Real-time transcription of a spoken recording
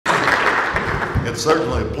It's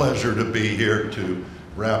certainly a pleasure to be here to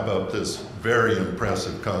wrap up this very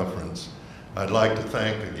impressive conference. I'd like to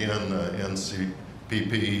thank again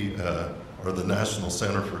NPPC, or the National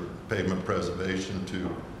Center for Pavement Preservation, to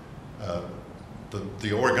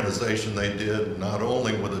the organization they did, not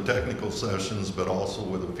only with the technical sessions, but also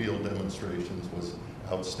with the field demonstrations, was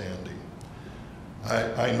outstanding.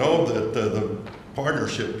 I know that the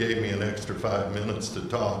partnership gave me an extra 5 minutes to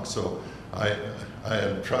talk, so I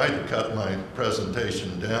had tried to cut my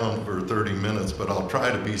presentation down for 30 minutes, but I'll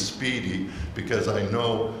try to be speedy because I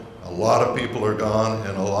know a lot of people are gone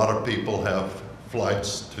and a lot of people have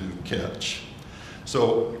flights to catch.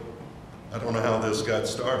 So I don't know how this got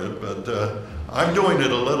started, but I'm doing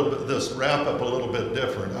it a little bit, this wrap up a little bit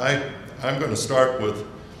different. I'm going to start with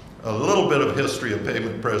a little bit of history of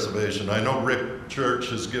pavement preservation. I know Rick Church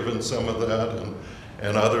has given some of that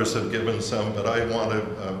and others have given some, but I want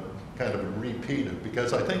to kind of repeat it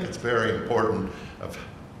because I think it's very important of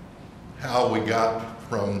how we got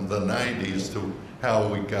from the 90s to how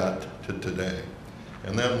we got to today.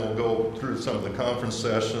 And then we'll go through some of the conference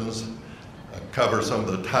sessions, cover some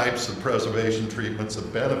of the types of preservation treatments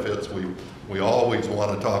and benefits. We always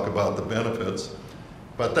want to talk about the benefits,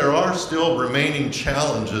 but there are still remaining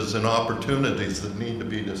challenges and opportunities that need to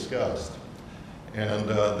be discussed. And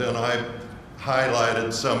then I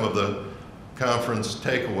highlighted some of the conference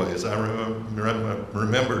takeaways. I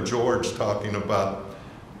remember George talking about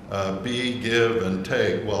be, give, and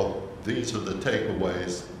take. Well, these are the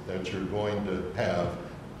takeaways that you're going to have,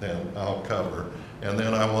 then I'll cover. And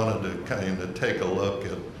then I wanted to kind of take a look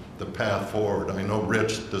at the path forward. I know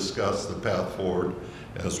Rich discussed the path forward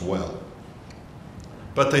as well.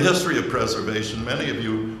 But the history of preservation, many of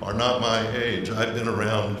you are not my age. I've been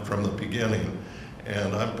around from the beginning,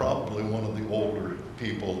 and I'm probably one of the older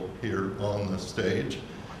people here on the stage.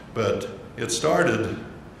 But it started,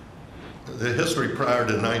 the history prior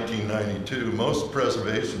to 1992, most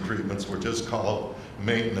preservation treatments were just called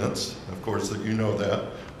maintenance. Of course, you know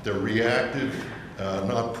that. They're reactive,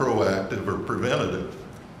 not proactive or preventative.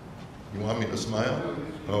 You want me to smile?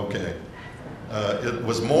 Okay. It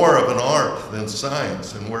was more of an art than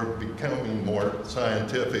science, and we're becoming more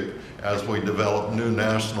scientific as we develop new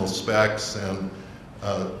national specs and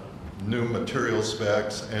new material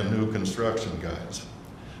specs and new construction guides.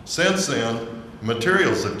 Since then,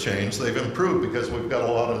 materials have changed. They've improved because we've got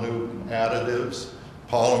a lot of new additives,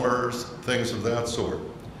 polymers, things of that sort.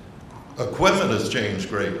 Equipment has changed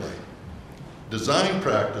greatly. Design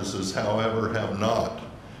practices, however, have not.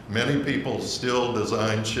 Many people still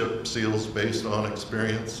design chip seals based on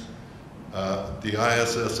experience. The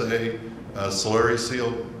ISSA slurry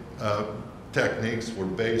seal techniques were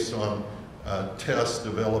based on tests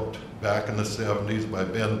developed back in the 70s by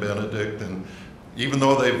Ben Benedict, and even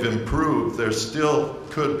though they've improved, there still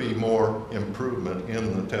could be more improvement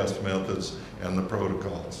in the test methods and the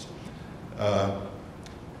protocols.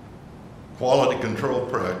 Quality control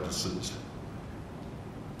practices.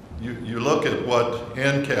 You look at what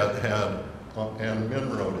NCAT had and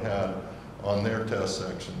Minroad had on their test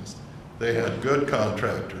sections. They had good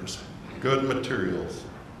contractors, good materials,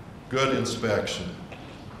 good inspection.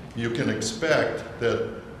 You can expect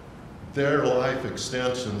that their life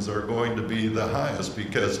extensions are going to be the highest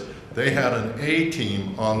because they had an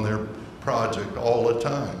A-team on their project all the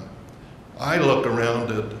time. I look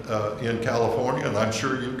around at, in California, and I'm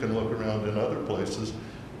sure you can look around in other places,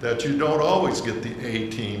 that you don't always get the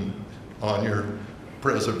A-team on your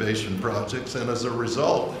preservation projects, and as a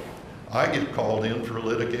result, I get called in for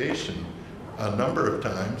litigation a number of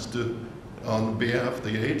times on behalf of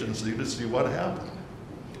the agency to see what happened.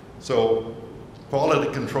 So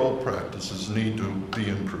quality control practices need to be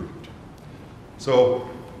improved. So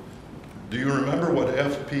do you remember what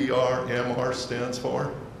FPR-MR stands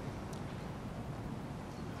for?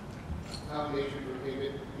 Foundation for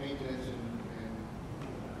Pavement Maintenance and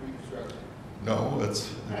Reconstruction. No,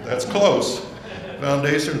 that's close.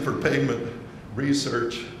 Foundation for Pavement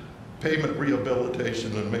Research, Pavement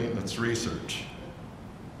Rehabilitation and Maintenance Research.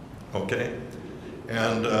 Okay?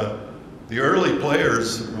 And the early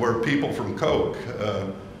players were people from Coke,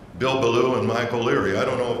 Bill Ballou and Michael Leary. I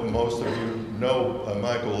don't know if most of you know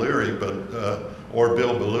Michael Leary, or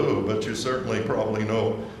Bill Ballou, but you certainly probably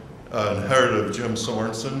know and heard of Jim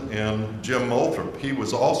Sorensen and Jim Moulthrop. He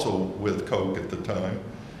was also with Coke at the time.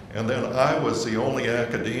 And then I was the only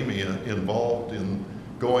academia involved in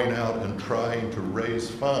going out and trying to raise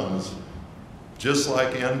funds, just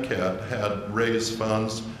like NCAT had raised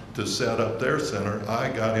funds to set up their center. I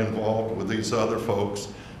got involved with these other folks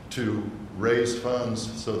to raise funds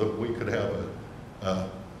so that we could have a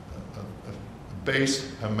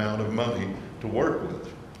base amount of money to work with.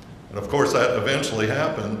 And of course that eventually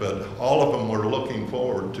happened, but all of them were looking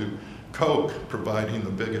forward to Coke providing the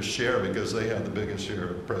biggest share because they had the biggest share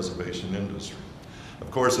of the preservation industry. Of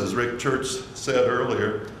course, as Rick Church said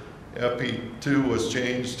earlier, FP2 was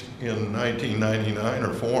changed in 1999,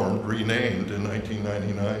 or formed, renamed in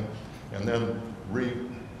 1999, and then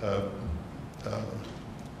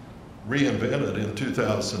reinvented in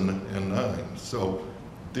 2009. So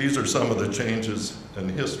these are some of the changes in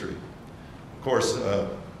history. Of course,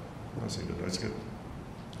 let's see, did I skip?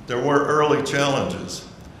 There were early challenges.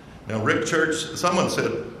 Now Rick Church, someone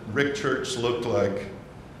said Rick Church looked like,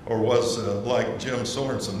 or was like Jim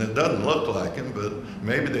Sorensen. It doesn't look like him, but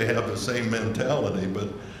maybe they have the same mentality. But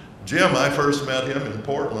Jim, I first met him in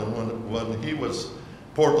Portland when he was,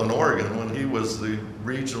 Portland, Oregon, when he was the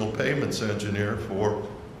regional payments engineer for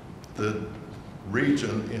the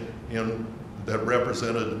region that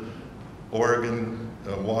represented Oregon,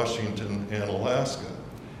 Washington, and Alaska.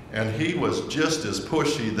 And he was just as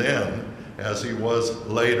pushy then as he was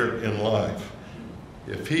later in life.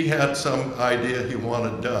 If he had some idea he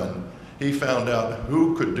wanted done, he found out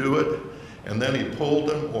who could do it, and then he pulled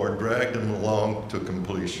them or dragged them along to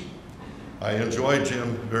completion. I enjoy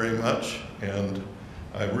Jim very much, and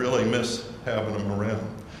I really miss having him around.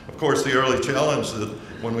 Of course, the early challenge that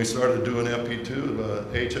when we started doing FP2,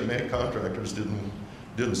 HMA contractors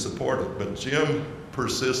didn't support it, but Jim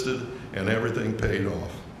persisted and everything paid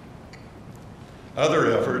off.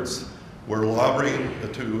 Other efforts were lobbying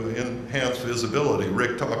to enhance visibility.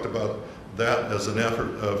 Rick talked about that as an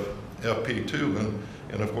effort of FP2,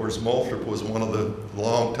 and of course Moulthrop was one of the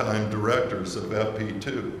longtime directors of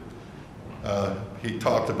FP2. He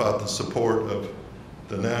talked about the support of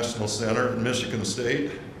the National Center in Michigan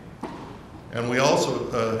State, and we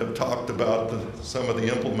also have talked about some of the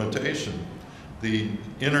implementation. The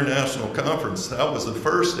international conference, that was the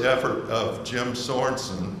first effort of Jim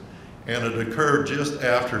Sorensen, and it occurred just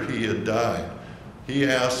after he had died. He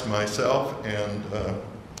asked myself and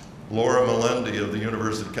Laura Melendi of the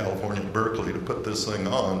University of California, Berkeley, to put this thing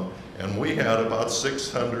on, and we had about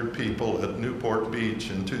 600 people at Newport Beach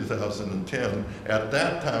in 2010. At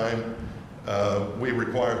that time, we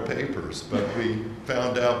required papers, but we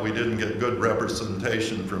found out we didn't get good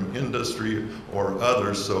representation from industry or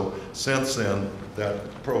others, so since then,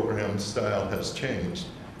 that program style has changed.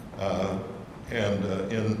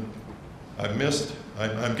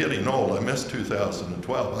 I'm getting old, I missed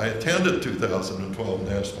 2012. I attended 2012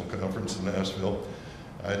 National Conference in Nashville.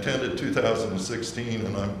 I attended 2016,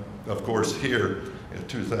 and I'm, of course, here in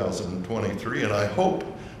 2023, and I hope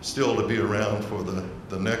still to be around for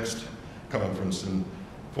the next conference in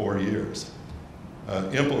 4 years.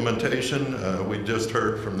 Implementation, we just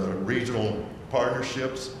heard from the regional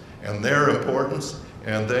partnerships and their importance,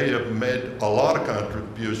 and they have made a lot of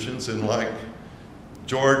contributions, and like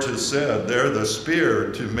George has said, they're the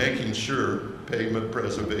spear to making sure pavement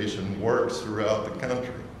preservation works throughout the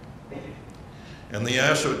country. And the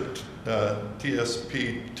ASHA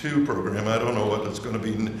TSP2 program, I don't know what it's going to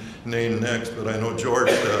be named next, but I know George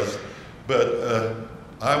does. But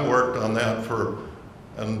I worked on that for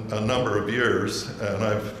a number of years, and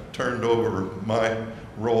I've turned over my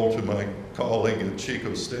role to my colleague at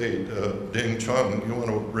Chico State, Ding Chung. You want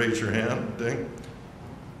to raise your hand, Ding?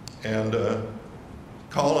 And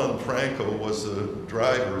Colin Franco was the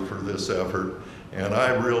driver for this effort, and I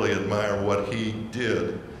really admire what he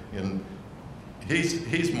did.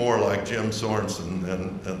 He's more like Jim Sorensen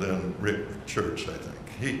than Rick Church, I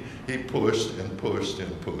think. He pushed and pushed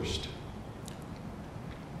and pushed.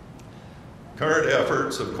 Current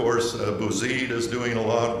efforts, of course, Bouzid is doing a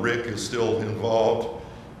lot. Rick is still involved.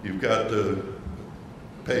 You've got the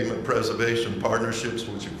pavement preservation partnerships,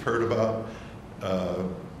 which you've heard about.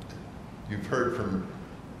 You've heard from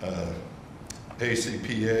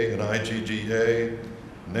ACPA and IGGA,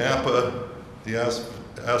 NAPA, the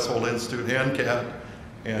Asphalt Institute, NCAT,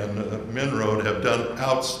 and Minroad have done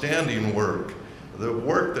outstanding work. The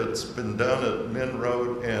work that's been done at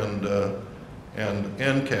Minroad and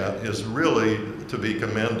NCAT is really to be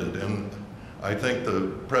commended, and I think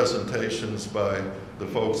the presentations by the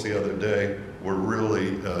folks the other day were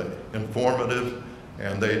really informative,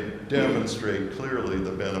 and they demonstrate clearly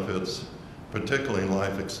the benefits, particularly in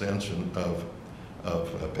life extension of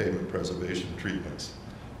pavement preservation treatments.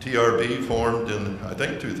 TRB formed in, I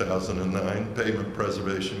think, 2009, pavement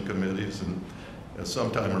preservation committees, and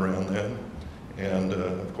sometime around then. And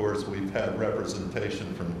of course, we've had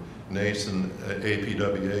representation from NACE and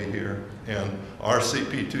APWA here. And our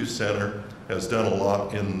CP2 Center has done a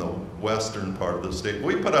lot in the western part of the state.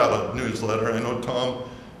 We put out a newsletter. I know Tom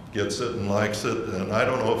gets it and likes it, and I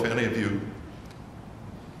don't know if any of you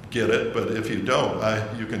get it, but if you don't,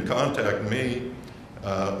 you can contact me.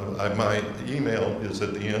 My email is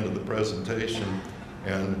at the end of the presentation,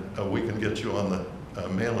 and we can get you on the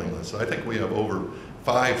mailing list. I think we have over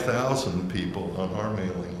 5,000 people on our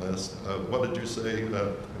mailing list. What did you say?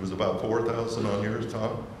 It was about 4,000 on yours,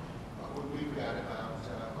 Tom? We've got about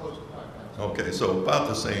close to 5,000. Okay, so about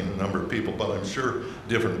the same number of people, but I'm sure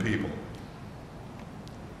different people.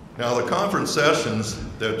 Now, the conference sessions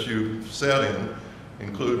that you sat in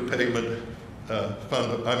include pavement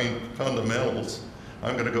fundamentals.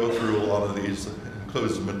 I'm going to go through a lot of these. It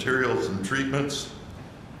includes materials and treatments,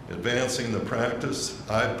 advancing the practice.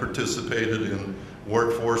 I participated in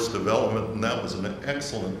workforce development, and that was an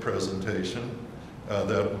excellent presentation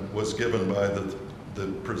that was given by the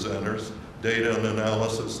presenters. Data and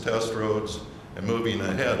analysis, test roads, and moving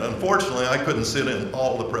ahead. Unfortunately, I couldn't sit in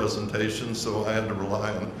all the presentations, so I had to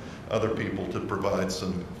rely on other people to provide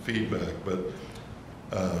some feedback. But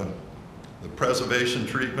the preservation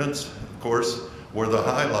treatments, of course, were the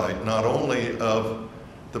highlight not only of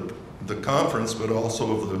the conference, but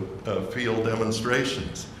also of the field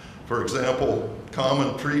demonstrations. For example,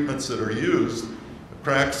 common treatments that are used,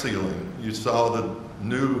 crack sealing. You saw the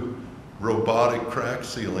new robotic crack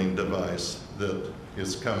sealing device that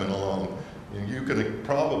is coming along. And you can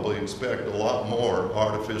probably expect a lot more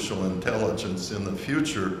artificial intelligence in the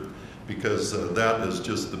future, because that is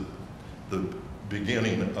just the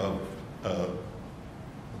beginning of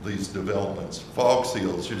these developments. Fog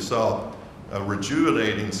seals, you saw a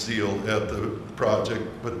rejuvenating seal at the project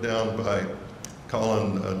put down by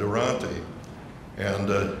Colin Durante. And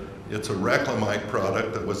it's a reclamite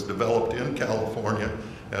product that was developed in California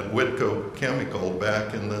at Whitco Chemical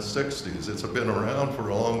back in the 60s. It's been around for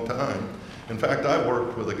a long time. In fact, I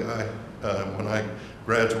worked with a guy when I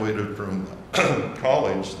graduated from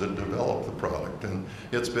college that developed the product, and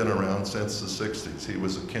it's been around since the 60s. He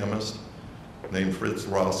was a chemist named Fritz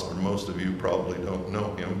Rossler. Most of you probably don't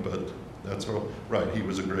know him, but that's right, he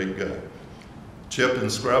was a great guy. Chip and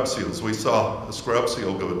scrub seals. We saw a scrub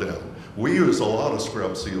seal go down. We use a lot of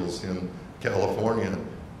scrub seals in California.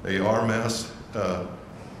 They are mass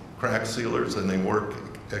crack sealers, and they work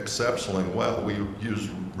exceptionally well. We use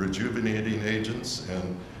rejuvenating agents,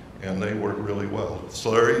 and they work really well.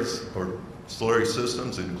 Slurries, or slurry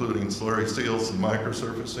systems, including slurry seals and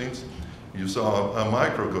microsurfacings. You saw a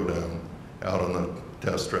micro go down out on the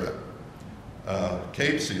test track.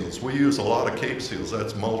 Cape seals. We use a lot of cape seals.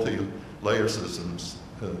 That's multi-layer systems.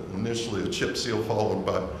 Initially a chip seal followed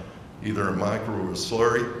by either a micro or a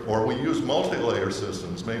slurry, or we use multi-layer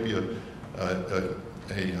systems, maybe a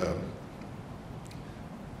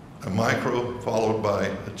micro followed by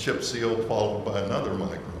a chip seal followed by another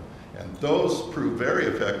micro. And those prove very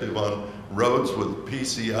effective on roads with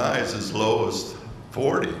PCIs as low as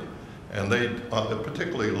 40, and they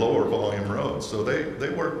particularly lower volume roads. So they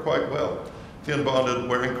work quite well. Thin bonded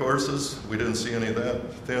wearing courses, we didn't see any of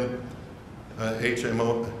that. Thin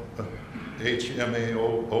HMAO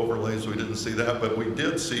overlays, we didn't see that, but we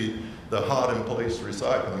did see the hot in place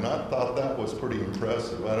recycling. I thought that was pretty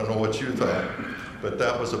impressive. I don't know what you thought, but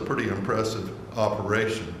that was a pretty impressive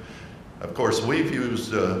operation. Of course, we've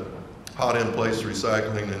used hot in place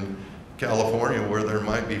recycling in California where there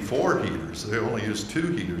might be 4 heaters. They only used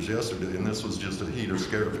 2 heaters yesterday, and this was just a heater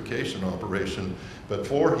scarification operation. But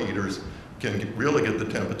 4 heaters can really get the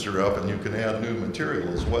temperature up, and you can add new material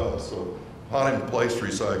as well. So hot in place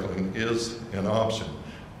recycling is an option.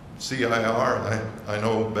 CIR, I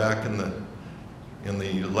know back in the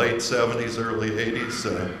late 70s, early 80s,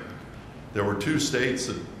 there were 2 states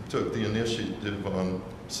that took the initiative on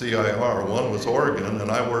CIR. One was Oregon, and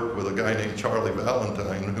I worked with a guy named Charlie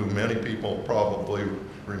Valentine, who many people probably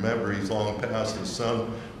remember. He's long passed. His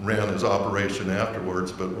son ran his operation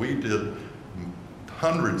afterwards, but we did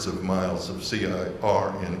hundreds of miles of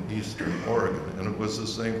CIR in eastern Oregon, and it was the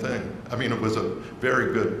same thing. I mean, it was a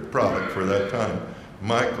very good product for that time.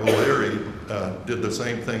 Mike O'Leary did the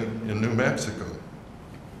same thing in New Mexico.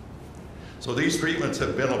 So these treatments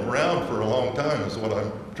have been around for a long time, is what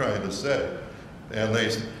I'm trying to say. And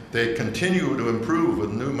they continue to improve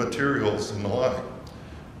with new materials and the like.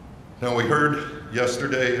 Now, we heard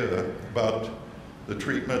yesterday about the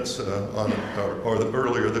treatments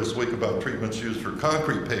earlier this week about treatments used for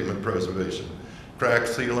concrete pavement preservation. Crack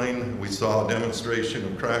sealing, we saw a demonstration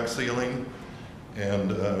of crack sealing,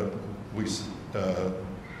 and we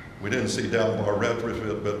didn't see down bar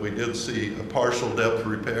retrofit, but we did see a partial depth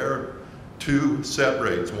repair, 2 set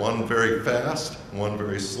rates, one very fast, one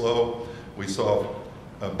very slow. We saw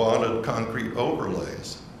bonded concrete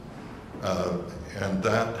overlays, and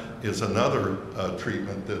that is another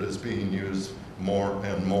treatment that is being used more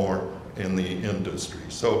and more in the industry.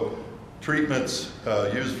 So treatments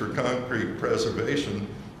used for concrete preservation,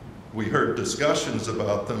 we heard discussions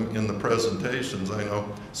about them in the presentations. I know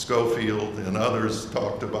Schofield and others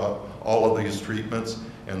talked about all of these treatments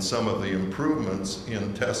and some of the improvements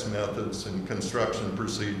in test methods and construction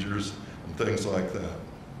procedures and things like that.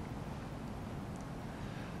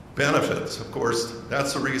 Benefits, of course,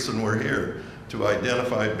 that's the reason we're here, to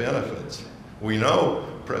identify benefits. We know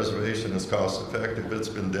preservation is cost effective, it's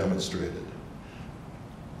been demonstrated.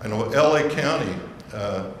 I know LA County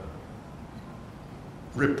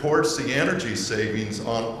reports the energy savings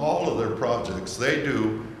on all of their projects. They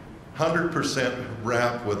do 100%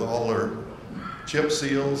 wrap with all their chip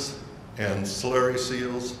seals and slurry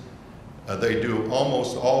seals. They do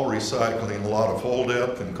almost all recycling, a lot of full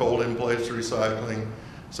depth and cold in place recycling.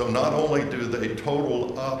 So not only do they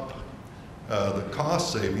total up the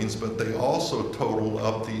cost savings, but they also total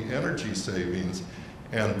up the energy savings.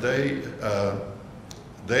 And they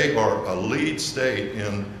are a lead state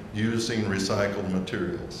in using recycled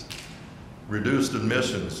materials. Reduced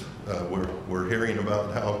emissions. We're hearing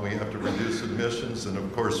about how we have to reduce emissions, and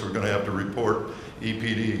of course we're going to have to report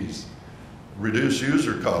EPDs. Reduce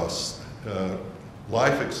user costs,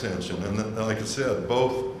 life extension, and then, like I said,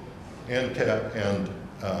 both NCAT and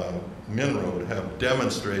Minroad have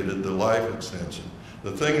demonstrated the life extension.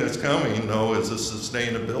 The thing that's coming, though, is the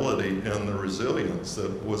sustainability and the resilience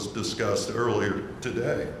that was discussed earlier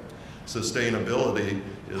today. Sustainability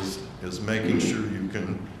is making sure you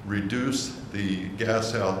can reduce the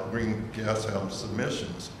green gas house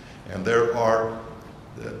emissions. And there's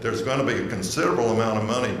going to be a considerable amount of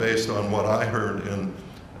money based on what I heard in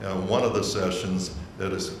one of the sessions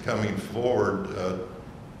that is coming forward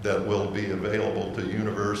that will be available to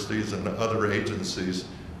universities and other agencies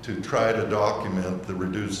to try to document the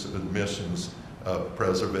reduced emissions of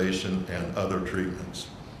preservation and other treatments.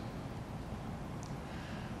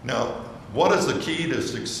 Now, what is the key to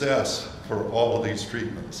success for all of these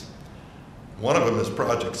treatments? One of them is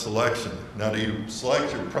project selection. Now, do you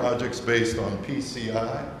select your projects based on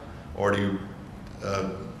PCI, or do you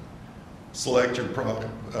select your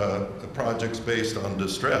projects based on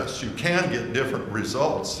distress? You can get different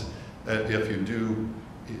results if you do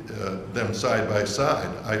them side by side.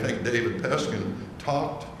 I think David Peskin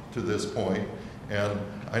talked to this point, and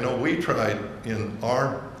I know we tried in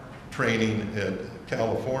our training at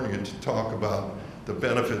California to talk about the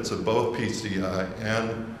benefits of both PCI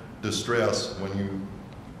and distress when you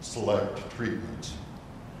select treatments.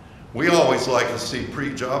 We always like to see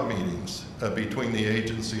pre-job meetings between the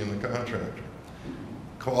agency and the contractor.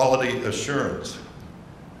 Quality assurance.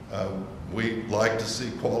 We like to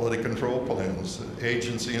see quality control plans,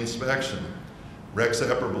 agency inspection. Rex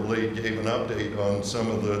Epperly gave an update on some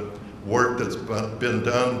of the work that's been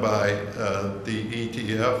done by the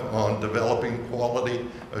ETF on developing quality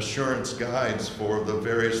assurance guides for the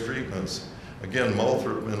various treatments. Again,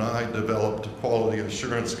 Moulthrop and I developed quality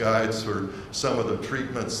assurance guides for some of the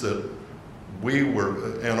treatments that we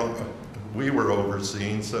were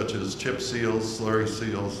overseeing, such as chip seals, slurry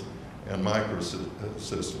seals, and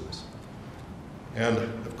microsystems. And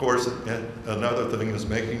of course, another thing is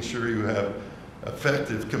making sure you have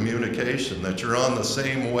effective communication, that you're on the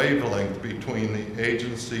same wavelength between the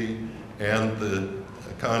agency and the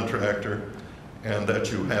contractor, and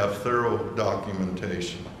that you have thorough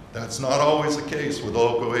documentation. That's not always the case with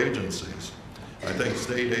local agencies. I think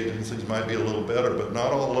state agencies might be a little better, but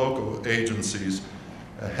not all local agencies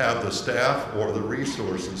have the staff or the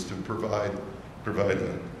resources to provide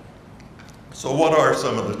that. So what are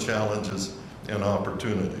some of the challenges and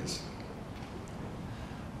opportunities?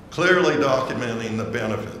 Clearly documenting the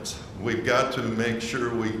benefits. We've got to make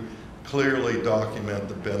sure we clearly document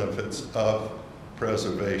the benefits of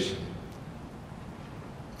preservation.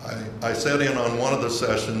 I sat in on one of the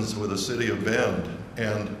sessions with the city of Bend,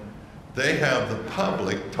 and they have the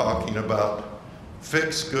public talking about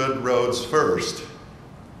fix good roads first.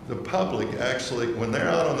 The public actually, when they're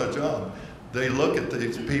out on the job, they look at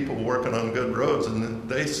these people working on good roads and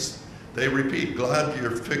they repeat, glad you're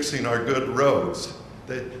fixing our good roads.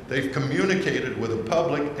 They've communicated with the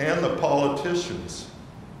public and the politicians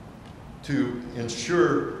to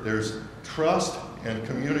ensure there's trust and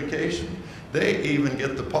communication. They even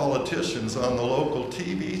get the politicians on the local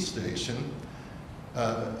TV station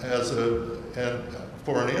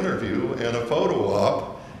for an interview and a photo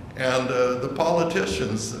op, and the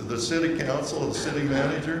politicians, the city council, the city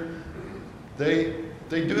manager, they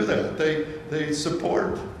do that. They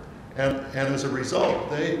support, and as a result,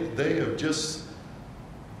 they have just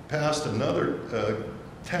passed another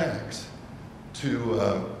tax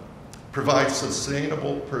to provide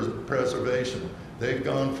sustainable preservation. They've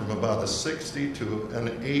gone from about a 60 to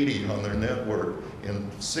an 80 on their network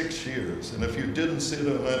in 6 years. And if you didn't sit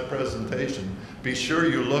on that presentation, be sure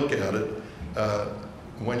you look at it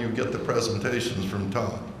when you get the presentations from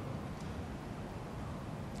Todd.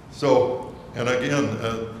 So, and again,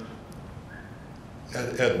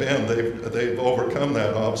 at Bend, they've overcome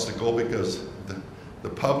that obstacle because the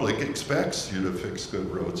public expects you to fix good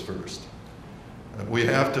roads first. We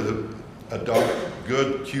have to adopt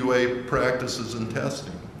good QA practices and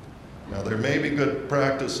testing. Now, there may be good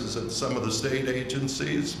practices at some of the state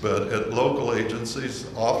agencies, but at local agencies,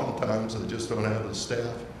 oftentimes they just don't have the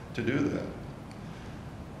staff to do that.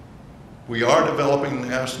 We are developing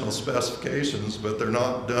national specifications, but they're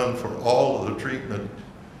not done for all of the treatment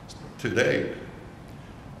to date.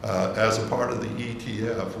 As a part of the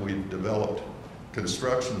ETF, we've developed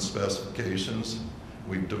construction specifications,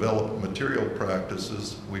 we've developed material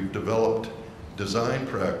practices, we've developed design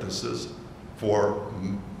practices for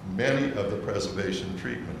many of the preservation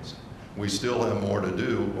treatments. We still have more to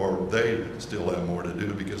do, or they still have more to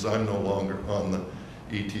do, because I'm no longer on the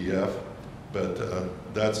ETF, but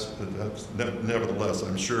nevertheless,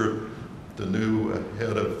 I'm sure the new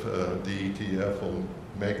head of the ETF will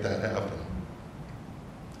make that happen.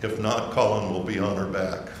 If not, Colin will be on her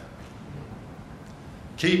back.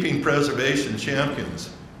 Keeping preservation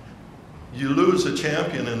champions. You lose a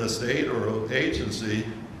champion in a state or an agency,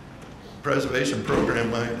 preservation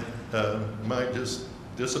program might just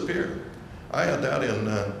disappear. I had that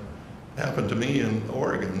happen to me in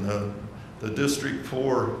Oregon. The District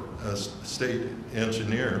 4 state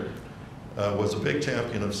engineer was a big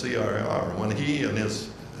champion of CIR. When he and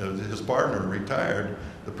his partner retired,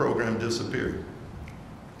 the program disappeared.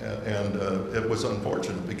 And it was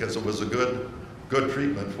unfortunate because it was a good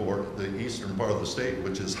treatment for the eastern part of the state,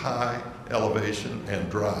 which is high elevation and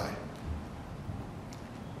dry.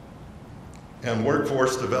 And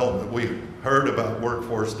workforce development. We heard about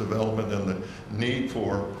workforce development and the need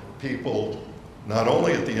for people not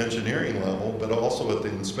only at the engineering level, but also at the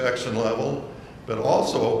inspection level, but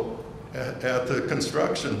also at the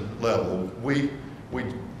construction level. We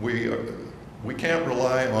can't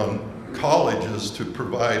rely on colleges to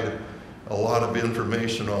provide a lot of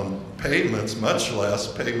information on pavements, much less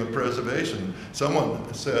pavement preservation.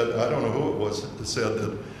 Someone said, I don't know who it was, said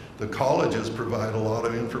that the colleges provide a lot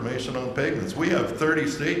of information on pavements. We have 30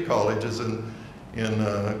 state colleges in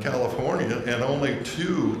California, and only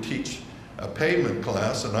 2 teach a pavement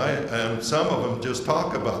class, and some of them just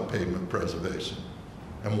talk about pavement preservation.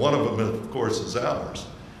 And one of them, of course, is ours.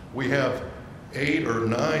 We have 8 or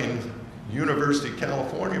 9 University of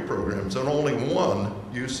California programs, and only one,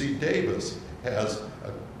 UC Davis, has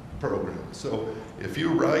a program. So if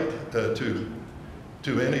you write to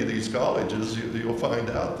any of these colleges, you'll find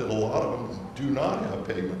out that a lot of them do not have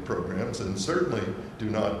pavement programs and certainly do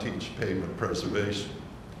not teach pavement preservation.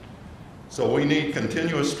 So we need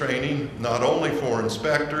continuous training, not only for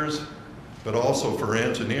inspectors, but also for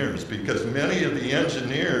engineers, because many of the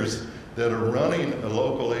engineers that are running a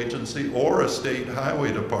local agency or a state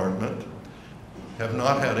highway department have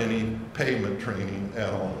not had any pavement training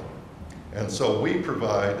at all. And so we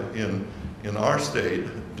provide in our state,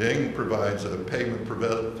 Ding provides a pavement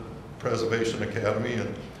preservation academy,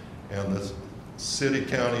 and the city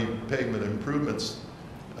county pavement improvements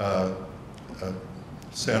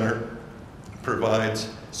center provides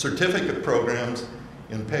certificate programs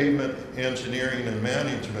in pavement engineering and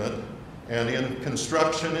management and in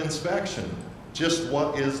construction inspection, just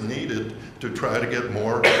what is needed to try to get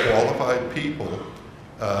more qualified people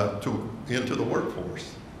into the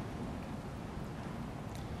workforce.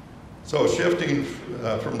 So shifting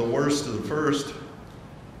from the worst to the first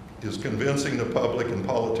is convincing the public and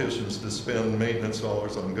politicians to spend maintenance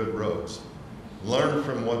dollars on good roads. Learn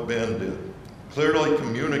from what Ben did. Clearly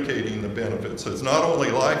communicating the benefits. It's not only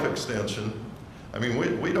life extension. I mean,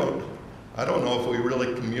 I don't know if we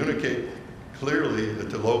really communicate clearly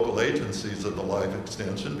to local agencies of the life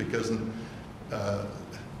extension because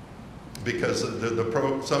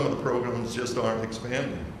some of the programs just aren't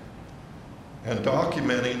expanding. And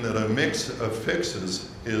documenting that a mix of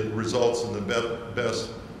fixes, it results in the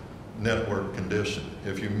best network condition.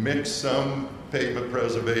 If you mix some pavement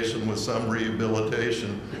preservation with some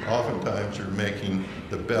rehabilitation, oftentimes you're making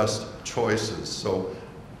the best choices. So,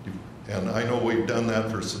 and I know we've done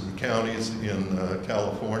that for some counties in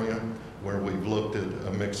California where we've looked at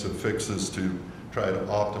a mix of fixes to try to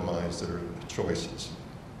optimize their choices.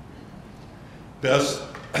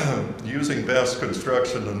 Using best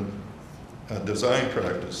construction and design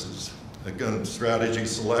practices. Again, strategy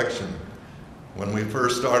selection. When we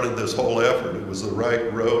first started this whole effort, it was the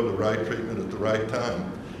right road, the right treatment at the right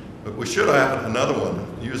time. But we should add another one,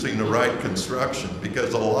 using the right construction,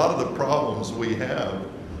 because a lot of the problems we have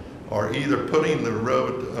are either putting the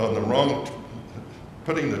road on the wrong,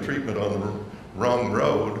 putting the treatment on the wrong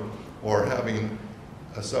road, or having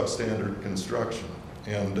a substandard construction.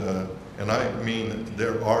 And I mean,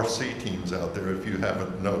 there are C teams out there if you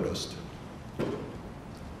haven't noticed.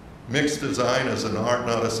 Mixed design is an art,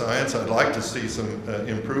 not a science. I'd like to see some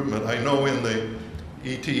improvement. I know in the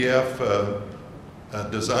ETF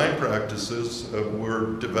design practices,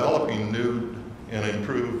 we're developing new and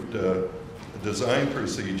improved design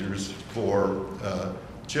procedures for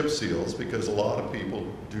chip seals, because a lot of people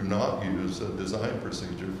do not use a design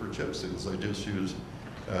procedure for chip seals. They just use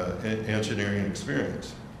engineering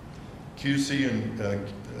experience. QC and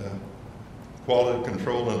quality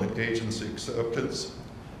control and agency acceptance,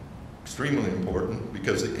 extremely important,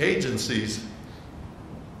 because the agencies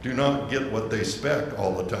do not get what they spec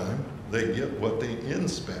all the time. They get what they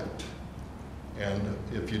inspect. And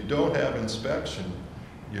if you don't have inspection,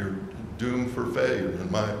 you're doomed for failure,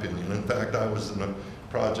 in my opinion. In fact, I was in a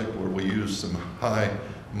project where we used some high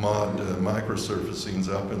mod microsurfacings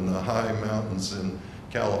up in the high mountains in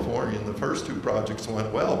California, and the first two projects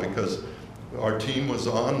went well because our team was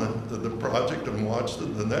on the project and watched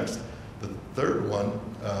it. The third one,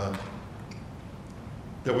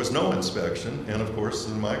 there was no inspection, and of course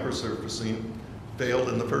the microsurfacing failed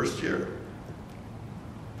in the first year.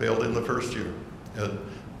 Failed in the first year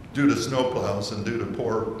due to snowplows and due to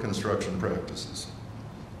poor construction practices.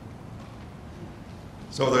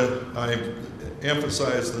 So that I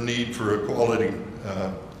emphasize the need for a quality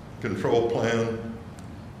control plan.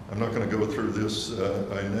 I'm not going to go through this.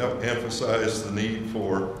 I now emphasize the need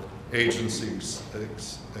for agency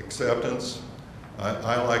acceptance.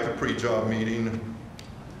 I like a pre-job meeting.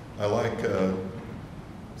 I like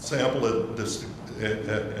sample it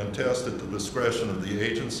and test at the discretion of the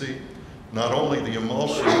agency. Not only the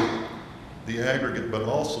emulsion, the aggregate, but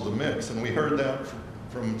also the mix. And we heard that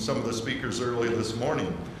from some of the speakers earlier this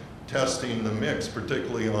morning, testing the mix,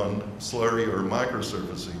 particularly on slurry or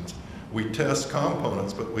microsurfacings. We test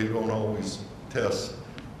components, but we don't always test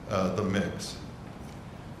the mix.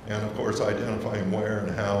 And of course, identifying where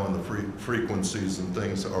and how and the frequencies and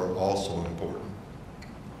things are also important.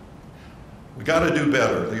 We got to do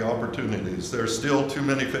better, the opportunities. There's still too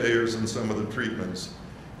many failures in some of the treatments,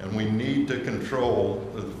 and we need to control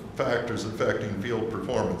the factors affecting field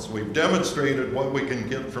performance. We've demonstrated what we can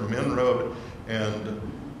get from inroad and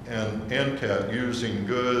NCAT using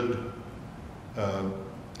good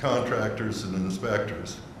contractors and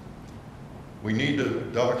inspectors. We need to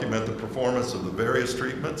document the performance of the various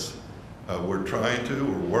treatments. We're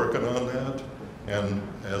working on that. And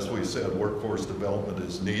as we said, workforce development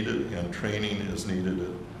is needed and training is needed at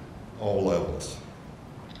all levels.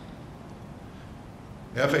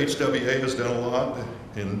 FHWA has done a lot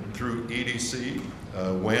through EDC,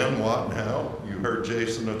 when, what, and how. You heard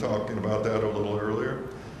Jason talking about that a little earlier.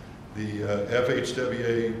 The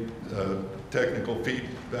FHWA technical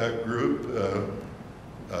feedback group,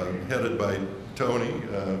 headed by Tony,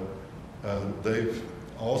 they've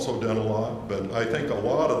also done a lot, but I think a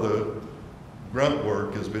lot of the grunt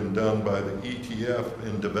work has been done by the ETF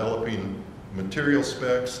in developing material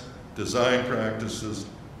specs, design practices,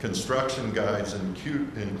 construction guides,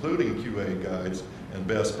 including QA guides and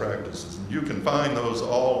best practices. And you can find those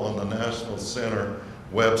all on the National Center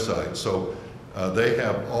website. So they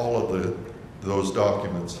have all of those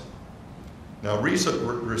documents. Now, recent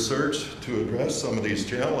research to address some of these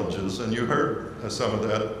challenges, and you heard some of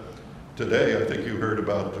that today. I think you heard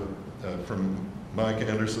about from Mike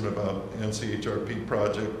Anderson about NCHRP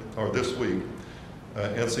project, or this week,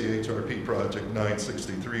 NCHRP project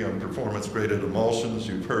 963 on performance graded emulsions.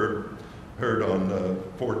 You've heard on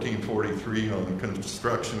 1443 on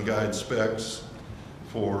construction guide specs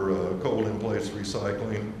for cold in place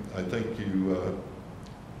recycling. I think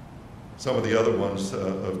some of the other ones,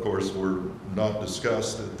 of course, were not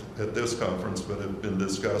discussed at this conference, but have been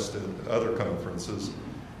discussed at other conferences.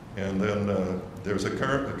 And then there's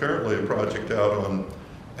currently a project out on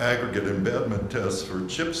aggregate embedment tests for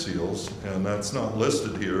chip seals, and that's not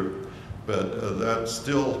listed here, but that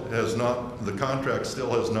still has not, the contract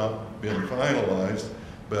still has not been finalized,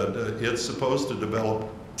 but it's supposed to develop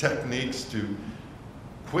techniques to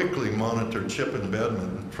quickly monitor chip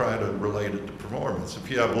embedment and try to relate it to performance. If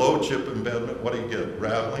you have low chip embedment, what do you get?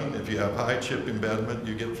 Rattling. If you have high chip embedment,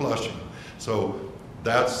 you get flushing. So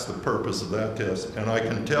that's the purpose of that test. And I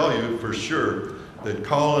can tell you for sure that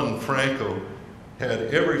Colin Franco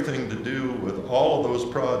had everything to do with all of those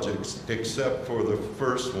projects except for the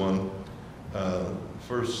first one, the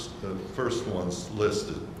first ones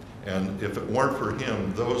listed. And if it weren't for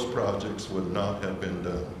him, those projects would not have been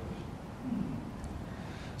done.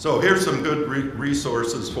 So here's some good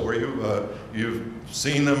resources for you. You've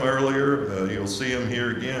seen them earlier. You'll see them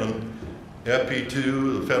here again.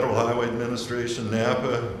 FP2, the Federal Highway Administration,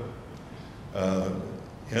 NAPA,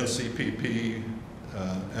 NCPP,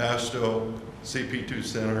 ASHTO, CP2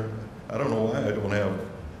 Center. I don't know why I don't have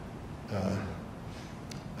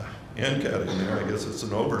NCAT in there. I guess it's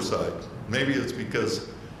an oversight. Maybe it's because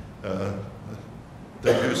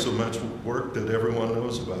they do so much work that everyone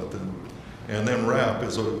knows about them. And then RAP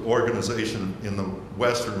is an organization in the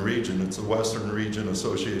Western region. It's the Western Region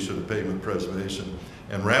Association of Pavement Preservation.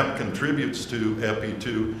 And RAP contributes to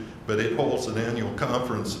FP2, but it holds an annual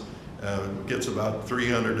conference, gets about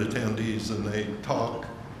 300 attendees, and they talk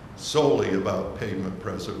solely about pavement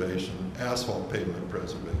preservation, asphalt pavement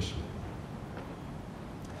preservation.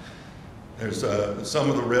 There's some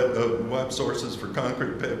of the web sources for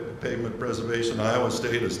concrete pavement preservation. Iowa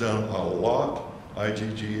State has done a lot.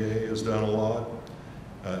 IGGA has done a lot.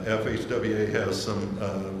 FHWA has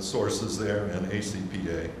some sources there, and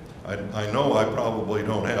ACPA. I know I probably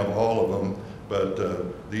don't have all of them, but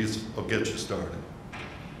these will get you started.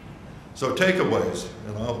 So takeaways,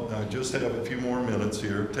 and I just have a few more minutes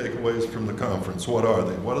here. Takeaways from the conference, what are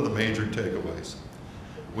they? What are the major takeaways?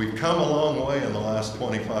 We've come a long way in the last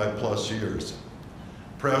 25 plus years.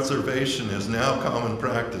 Preservation is now common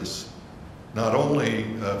practice, not only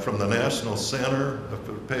from the National Center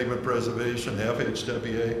of Pavement Preservation,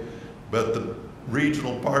 FHWA, but the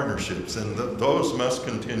regional partnerships, and those must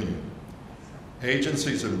continue.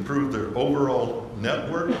 Agencies improve their overall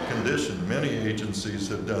network condition. Many agencies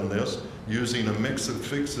have done this using a mix of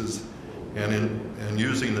fixes and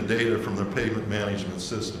using the data from their pavement management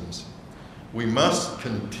systems. We must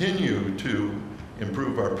continue to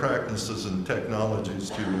improve our practices and technologies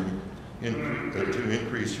to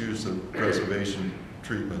increase use of preservation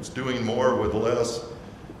treatments, doing more with less,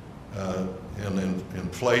 and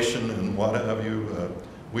inflation and what have you.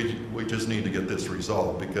 We just need to get this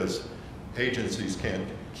resolved because agencies can't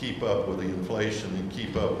keep up with the inflation and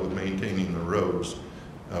keep up with maintaining the roads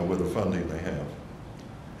with the funding they have.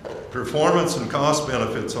 Performance and cost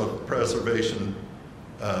benefits of preservation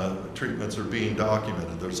treatments are being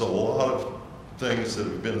documented. There's a lot of things that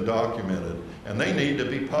have been documented, and they need to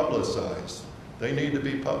be publicized. They need to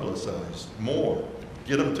be publicized more.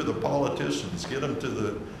 Get them to the politicians, get them to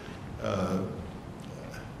the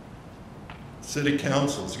city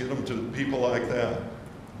councils, get them to people like that.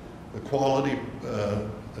 The quality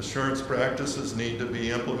assurance practices need to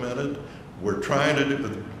be implemented. We're trying to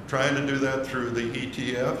do that through the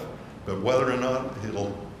ETF, but whether or not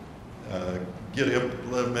it'll get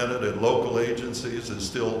implemented at local agencies is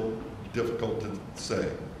still difficult to say.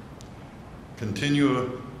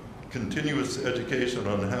 Continuous education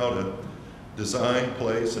on how to design,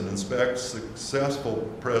 place, and inspect successful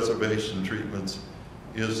preservation treatments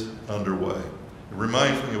is underway. It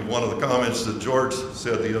reminds me of one of the comments that George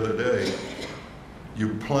said the other day.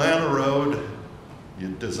 You plan a road, you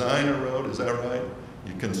design a road, is that right?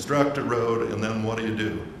 You construct a road, and then what do?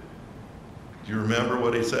 Do you remember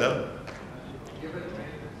what he said?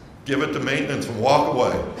 Give it to maintenance and walk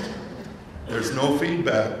away. There's no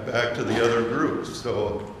feedback back to the other groups.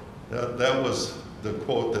 So that was the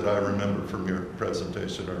quote that I remember from your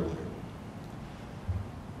presentation earlier.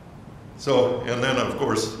 So, and then of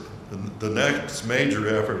course, the next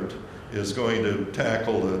major effort is going to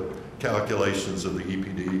tackle the calculations of the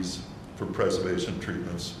EPDs for preservation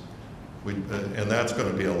treatments. And that's going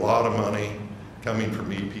to be a lot of money coming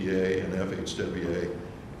from EPA and FHWA,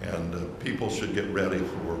 and people should get ready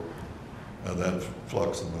for that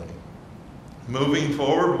flux of money. Moving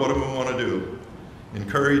forward, what do we want to do?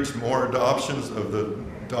 Encourage more adoptions of the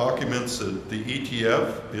documents that the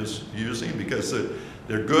ETF is using, because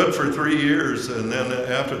they're good for 3 years, and then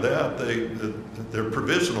after that, they're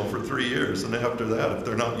provisional for 3 years, and after that, if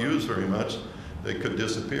they're not used very much, they could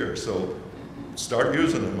disappear. So start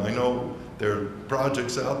using them. I know there are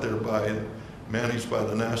projects out there managed by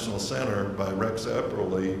the National Center, by Rex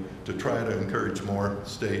Epperle, to try to encourage more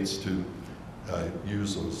states to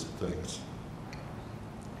use those things.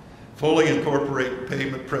 Fully incorporate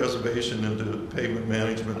pavement preservation into pavement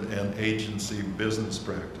management and agency business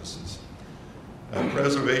practices.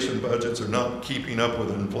 Preservation budgets are not keeping up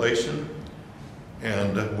with inflation,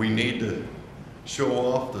 and we need to show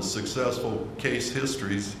off the successful case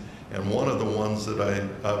histories, and one of the ones that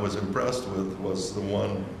I was impressed with was the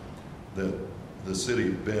one that the city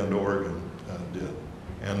of Bend, Oregon did.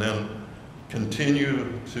 And then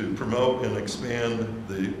continue to promote and expand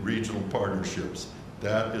the regional partnerships.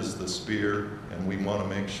 That is the spear, and we want to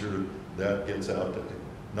make sure that gets out to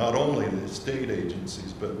not only the state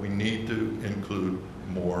agencies, but we need to include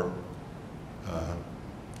more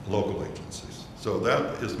local agencies. So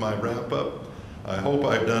that is my wrap up. I hope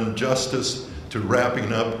I've done justice to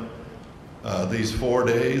wrapping up these 4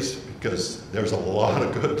 days, because there's a lot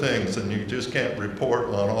of good things and you just can't report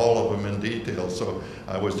on all of them in detail. So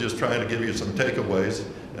I was just trying to give you some takeaways.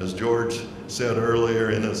 As George said earlier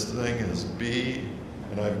in his thing, is be,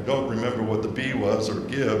 and I don't remember what the B was or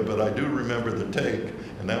give, but I do remember the take,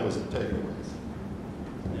 and that was the takeaways.